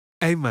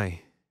Hey man,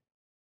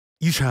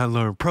 you trying to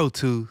learn Pro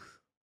Tools?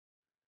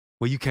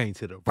 Well, you came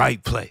to the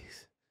right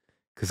place,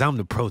 cause I'm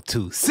the Pro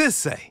Tools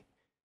sensei.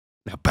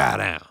 Now bow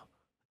down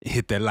and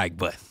hit that like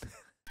button.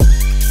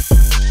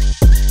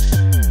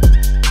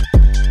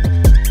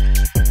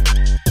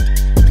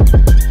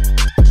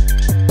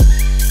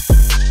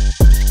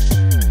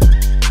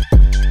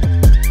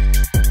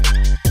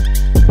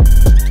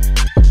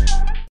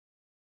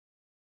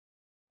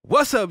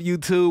 What's up,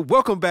 YouTube?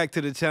 Welcome back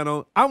to the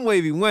channel. I'm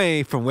Wavy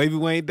Wayne from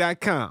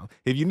Wayne.wav.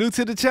 If you're new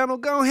to the channel,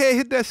 go ahead and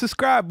hit that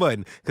subscribe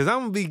button, because I'm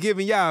going to be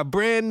giving y'all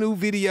brand new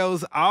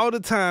videos all the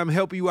time,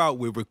 help you out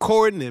with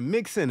recording and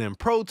mixing in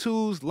Pro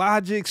Tools,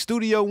 Logic,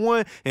 Studio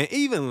One, and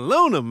even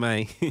Luna,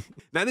 man.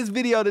 Now, this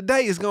video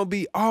today is going to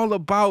be all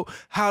about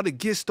how to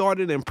get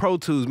started in Pro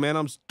Tools, man.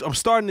 I'm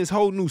starting this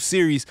whole new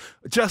series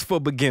just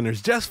for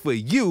beginners, just for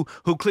you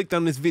who clicked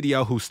on this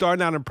video, who's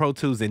starting out in Pro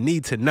Tools and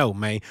need to know,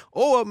 man.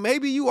 Or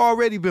maybe you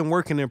already been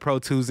working in Pro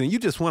Tools and you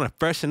just want to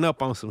freshen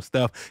up on some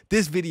stuff.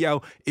 This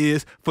video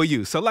is for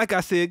you. So like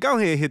I said, go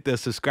ahead and hit the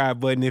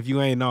subscribe button if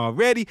you ain't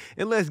already,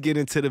 and let's get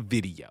into the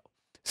video.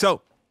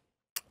 So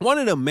one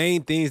of the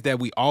main things that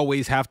we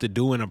always have to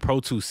do in a Pro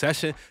Tools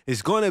session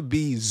is going to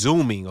be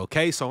zooming,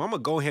 okay? So I'm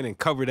going to go ahead and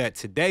cover that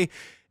today.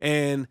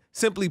 And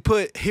simply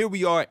put, here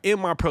we are in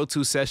my Pro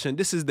Tools session.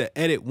 This is the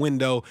edit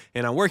window,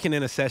 and I'm working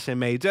in a session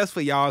made just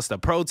for y'all. It's the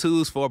Pro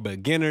Tools for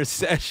Beginners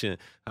session,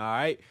 all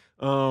right?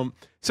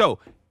 So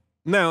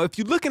now, if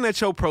you're looking at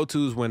your Pro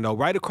Tools window,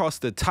 right across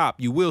the top,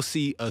 you will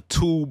see a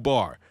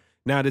toolbar.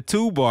 Now, the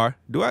toolbar,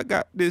 do I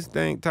got this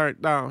thing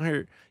turned down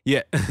here?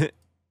 Yeah.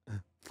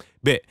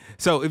 Bet.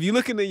 So if you're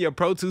looking at your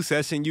Pro Tools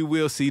session, you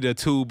will see the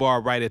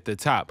toolbar right at the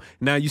top.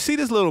 Now, you see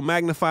this little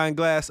magnifying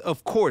glass?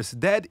 Of course,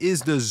 that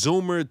is the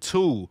zoomer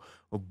tool.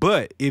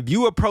 But if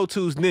you a Pro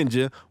Tools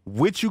ninja,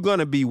 which you're going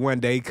to be one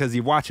day because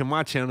you're watching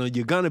my channel,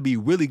 you're going to be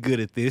really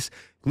good at this.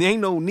 There ain't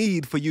no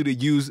need for you to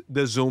use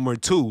the zoomer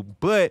tool.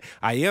 But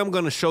I am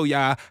going to show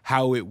y'all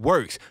how it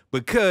works,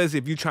 because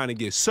if you're trying to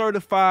get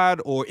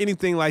certified or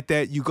anything like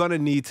that, you're going to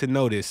need to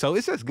know this. So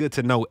it's just good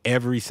to know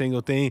every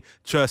single thing.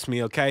 Trust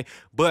me, okay?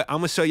 But I'm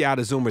going to show y'all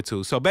the zoomer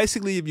tool. So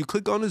basically, if you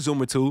click on the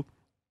zoomer tool,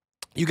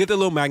 you get the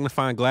little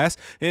magnifying glass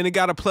and it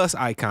got a plus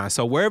icon.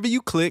 So wherever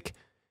you click,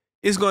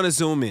 it's going to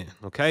zoom in,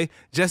 okay?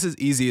 Just as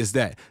easy as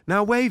that.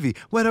 Now, Wavy,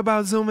 what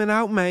about zooming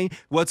out, man?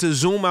 Well, to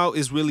zoom out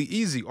is really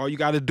easy. All you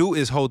got to do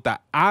is hold the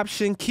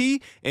Option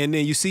key, and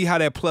then you see how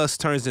that plus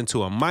turns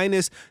into a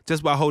minus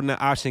just by holding the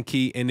Option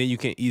key, and then you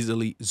can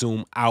easily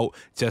zoom out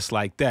just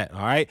like that,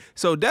 all right?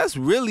 So that's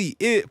really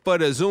it for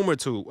the zoomer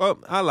tool. Oh,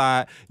 I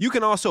lied. You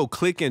can also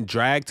click and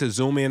drag to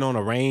zoom in on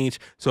a range.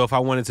 So if I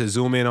wanted to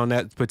zoom in on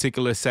that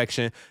particular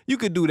section, you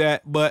could do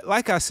that. But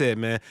like I said,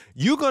 man,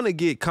 you're going to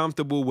get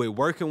comfortable with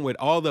working with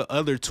all the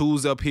other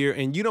tools up here,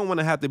 and you don't want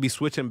to have to be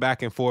switching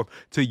back and forth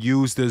to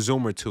use the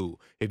zoomer tool.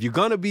 If you're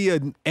gonna be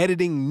an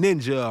editing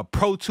ninja, a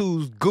Pro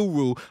Tools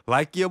guru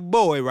like your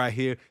boy right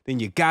here, then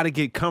you got to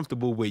get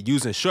comfortable with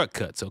using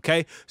shortcuts,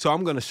 okay? So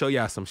I'm gonna show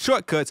y'all some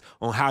shortcuts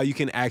on how you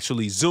can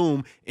actually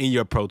zoom in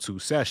your Pro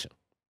Tools session.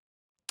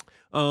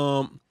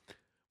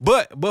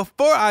 But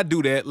before I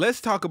do that,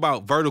 let's talk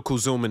about vertical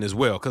zooming as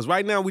well, because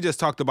right now we just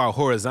talked about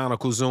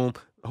horizontal zoom.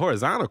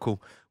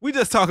 We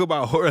just talk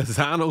about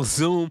horizontal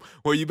zoom,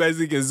 where you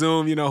basically can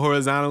zoom, you know,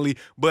 horizontally.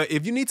 But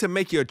if you need to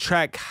make your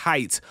track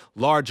heights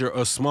larger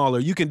or smaller,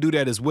 you can do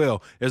that as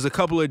well. There's a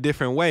couple of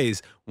different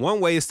ways.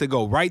 One way is to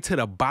go right to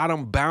the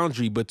bottom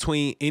boundary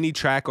between any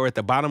track, or at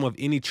the bottom of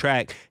any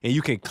track, and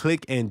you can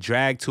click and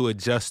drag to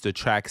adjust the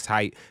track's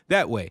height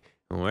that way,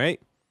 all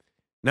right?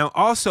 Now,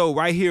 also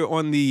right here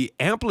on the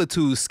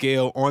amplitude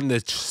scale on the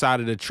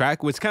side of the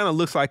track, which kind of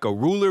looks like a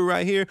ruler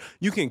right here,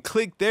 you can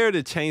click there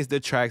to change the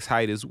track's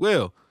height as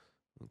well.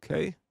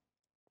 Okay.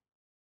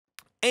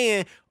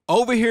 And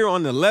over here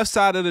on the left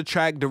side of the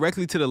track,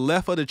 directly to the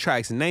left of the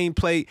track's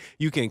nameplate,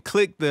 you can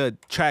click the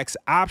track's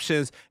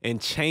options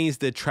and change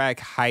the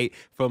track height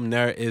from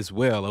there as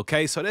well.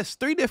 Okay. So there's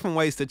 3 different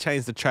ways to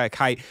change the track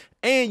height,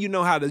 and you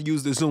know how to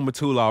use the zoomer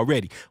tool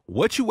already.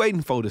 What you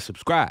waiting for to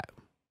subscribe?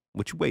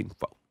 What you waiting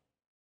for?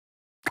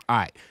 All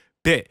right,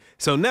 bet.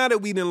 So now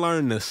that we done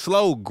learned the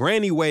slow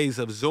granny ways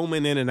of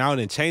zooming in and out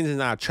and changing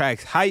our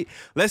track's height,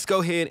 let's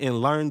go ahead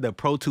and learn the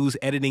Pro Tools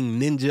editing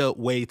ninja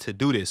way to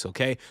do this,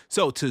 okay?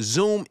 So to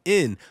zoom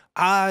in,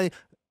 I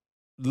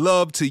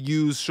love to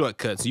use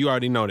shortcuts. You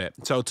already know that.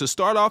 So to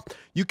start off,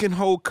 you can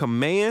hold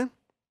Command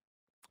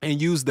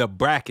and use the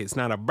brackets.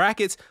 Now the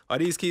brackets are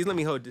these keys. Let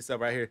me hold this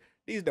up right here.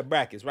 These are the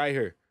brackets right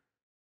here.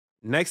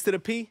 Next to the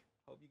P,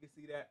 hope you can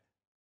see that.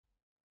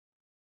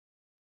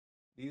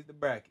 These are the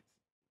brackets.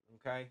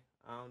 Okay,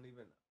 I don't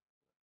even,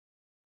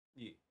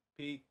 yeah,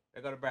 P,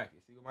 there go the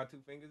brackets. See where my 2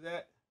 fingers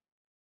at?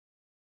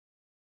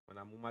 When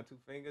I move my 2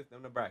 fingers,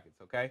 them the brackets,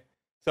 okay?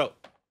 So,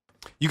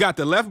 you got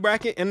the left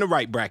bracket and the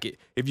right bracket.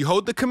 If you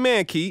hold the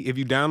Command key, if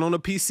you're down on the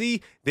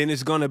PC, then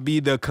it's gonna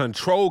be the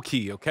Control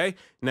key, okay?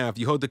 Now, if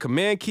you hold the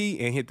Command key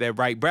and hit that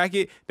right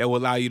bracket, that will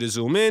allow you to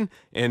zoom in,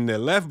 and the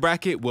left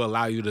bracket will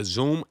allow you to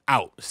zoom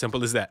out.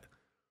 Simple as that.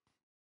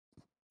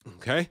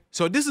 Okay,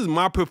 so this is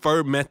my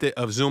preferred method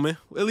of zooming,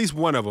 at least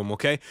one of them,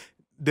 okay?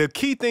 The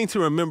key thing to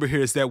remember here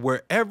is that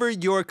wherever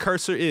your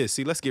cursor is,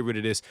 see, let's get rid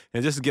of this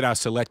and just get our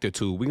selector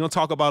tool. We're gonna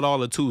talk about all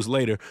the tools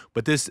later,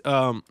 but this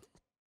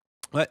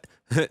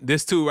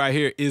this tool right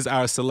here is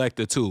our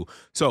selector tool.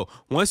 So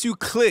once you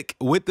click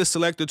with the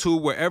selector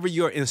tool, wherever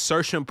your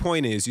insertion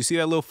point is, you see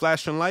that little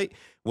flashing light?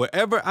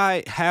 Wherever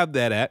I have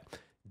that at,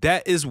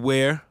 that is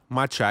where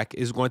my track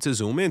is going to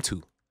zoom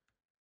into.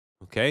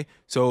 Okay,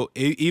 so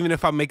even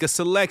if I make a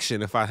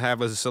selection, if I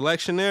have a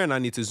selection there and I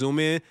need to zoom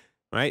in,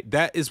 right,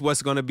 that is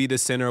what's going to be the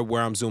center of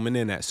where I'm zooming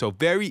in at. So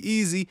very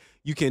easy.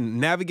 You can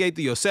navigate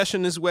through your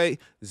session this way,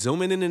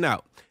 zooming in and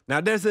out. Now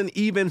there's an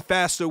even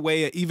faster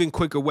way, an even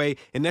quicker way,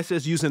 and that's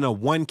just using a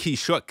one-key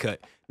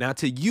shortcut. Now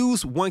to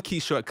use one-key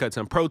shortcuts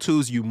on Pro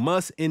Tools, you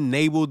must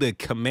enable the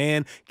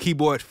Command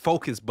Keyboard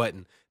Focus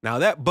button. Now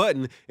that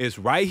button is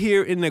right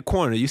here in the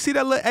corner. You see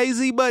that little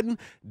AZ button?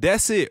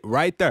 That's it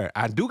right there.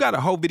 I do got a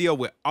whole video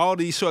with all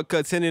these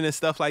shortcuts in it and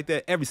stuff like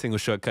that. Every single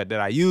shortcut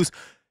that I use.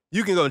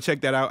 You can go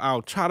check that out.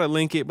 I'll try to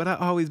link it, but I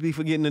always be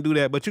forgetting to do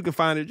that. But you can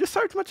find it. Just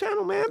search my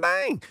channel, man.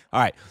 Dang.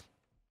 All right.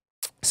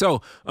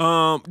 So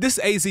this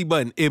AZ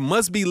button, it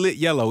must be lit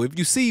yellow. If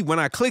you see when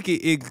I click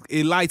it,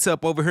 it lights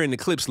up over here in the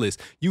clips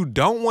list. You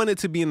don't want it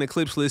to be in the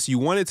clips list. You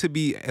want it to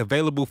be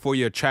available for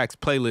your tracks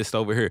playlist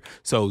over here.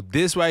 So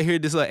this right here,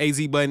 this little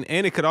AZ button,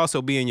 and it could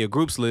also be in your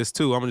groups list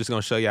too. I'm just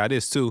gonna show y'all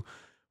this too.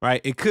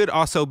 Right, it could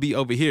also be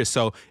over here.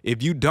 So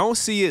if you don't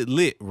see it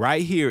lit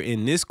right here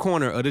in this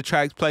corner of the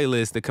tracks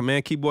playlist, the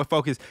Command Keyboard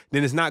Focus,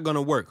 then it's not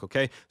gonna work,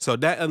 okay? So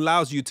that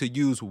allows you to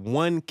use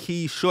one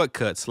key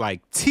shortcuts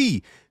like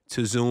T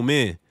to zoom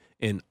in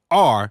and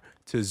R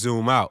to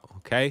zoom out,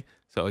 okay?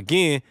 So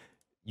again,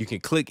 you can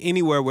click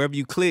anywhere, wherever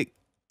you click,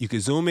 you can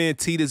zoom in,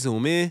 T to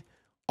zoom in,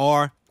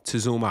 R to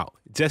zoom out.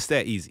 Just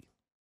that easy,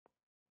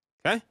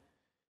 okay?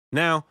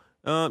 Now,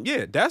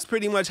 yeah, that's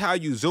pretty much how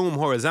you zoom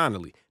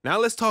horizontally. Now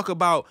let's talk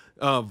about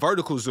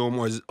vertical zoom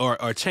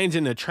or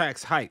changing the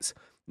track's heights.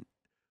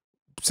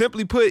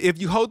 Simply put,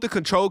 if you hold the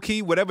control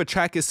key, whatever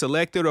track is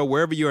selected or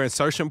wherever your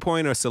insertion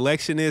point or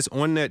selection is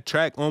on that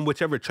track, on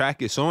whichever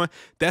track it's on,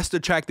 that's the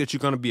track that you're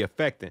going to be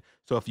affecting.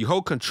 So if you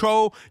hold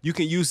control, you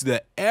can use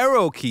the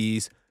arrow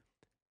keys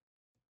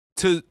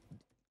to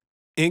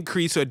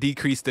increase or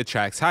decrease the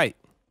track's height.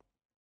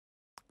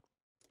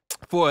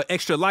 For an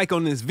extra like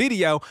on this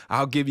video,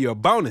 I'll give you a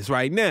bonus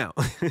right now.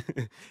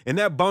 And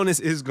that bonus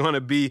is going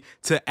to be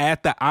to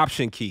add the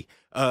option key.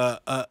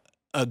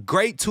 A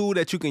great tool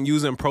that you can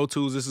use in Pro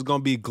Tools. This is going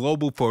to be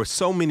global for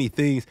so many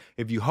things.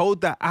 If you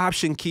hold the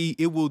option key,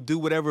 it will do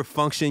whatever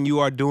function you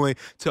are doing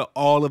to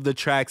all of the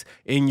tracks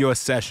in your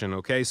session,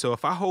 okay? So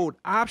if I hold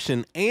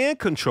option and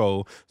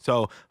control,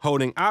 so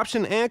holding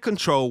option and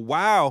control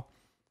while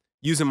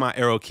using my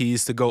arrow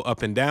keys to go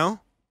up and down,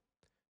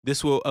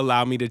 this will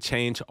allow me to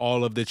change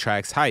all of the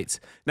track's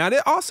heights. Now,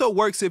 that also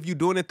works if you're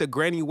doing it the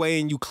granny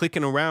way and you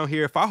clicking around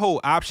here. If I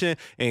hold option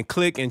and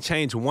click and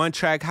change one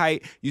track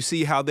height, you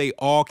see how they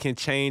all can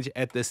change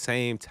at the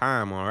same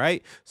time, all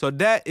right? So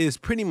that is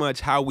pretty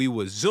much how we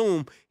would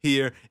zoom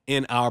here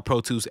in our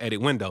Pro Tools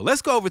edit window.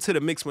 Let's go over to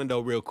the mix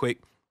window real quick.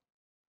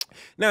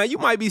 Now, you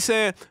might be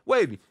saying,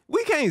 Wavy,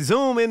 we can't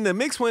zoom in the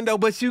mix window,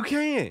 but you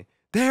can.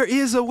 There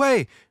is a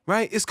way,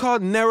 right? It's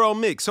called narrow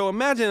mix. So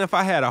imagine if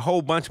I had a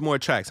whole bunch more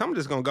tracks. I'm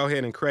just going to go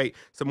ahead and create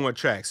some more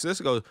tracks. So let's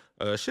go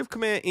Shift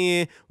Command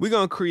N. We're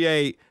going to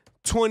create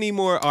 20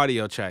 more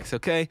audio tracks,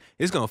 okay?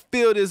 It's going to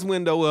fill this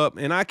window up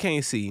and I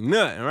can't see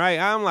nothing, right?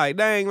 I'm like,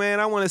 dang,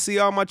 man, I want to see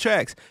all my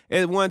tracks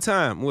at one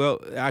time. Well,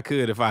 I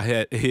could if I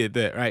had hit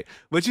that, right?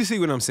 But you see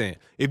what I'm saying?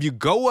 If you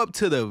go up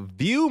to the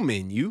View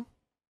menu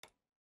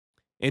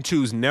and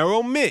choose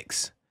Narrow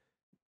Mix,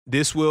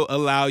 this will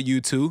allow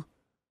you to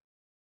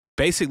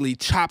basically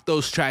chop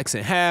those tracks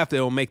in half.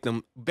 They'll make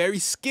them very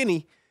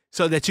skinny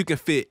so that you can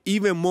fit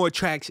even more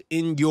tracks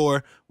in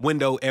your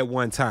window at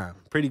one time.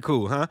 Pretty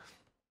cool, huh?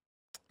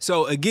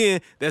 So again,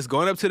 that's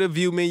going up to the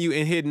View menu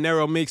and hit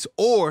Narrow Mix,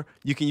 or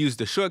you can use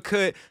the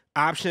shortcut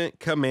Option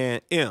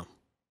Command M.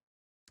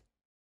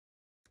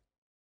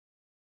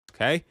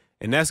 Okay?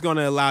 And that's going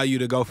to allow you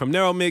to go from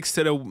narrow mix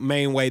to the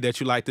main way that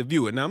you like to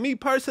view it. Now, me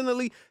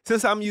personally,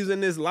 since I'm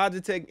using this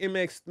Logitech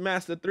MX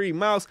Master 3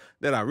 mouse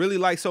that I really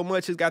like so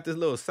much, it's got this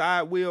little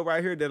side wheel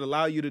right here that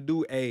allow you to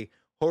do a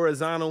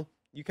horizontal.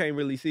 You can't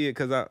really see it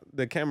because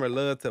the camera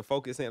loves to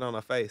focus in on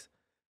her face,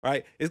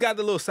 right? It's got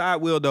the little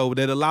side wheel, though,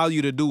 that allow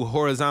you to do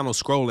horizontal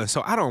scrolling.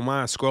 So I don't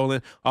mind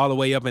scrolling all the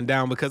way up and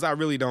down because I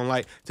really don't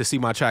like to see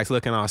my tracks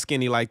looking all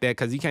skinny like that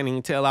because you can't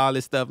even tell all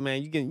this stuff,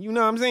 man. You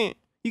know what I'm saying?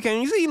 You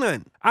can't even see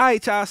nothing. All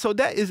right, y'all, so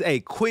that is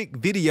a quick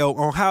video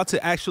on how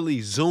to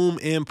actually zoom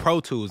in Pro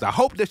Tools. I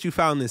hope that you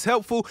found this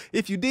helpful.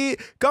 If you did,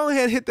 go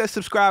ahead and hit that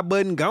subscribe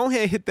button. Go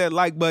ahead and hit that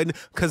like button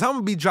because I'm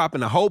going to be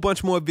dropping a whole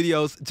bunch more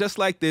videos just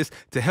like this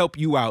to help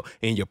you out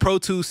in your Pro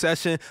Tools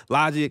session,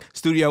 Logic,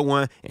 Studio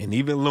One, and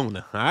even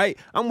Luna, all right?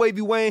 I'm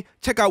Wavy Wayne.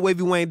 Check out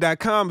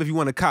wavywayne.com if you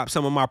want to cop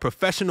some of my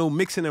professional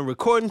mixing and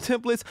recording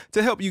templates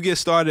to help you get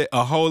started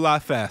a whole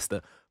lot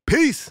faster.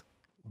 Peace.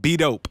 Be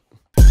dope.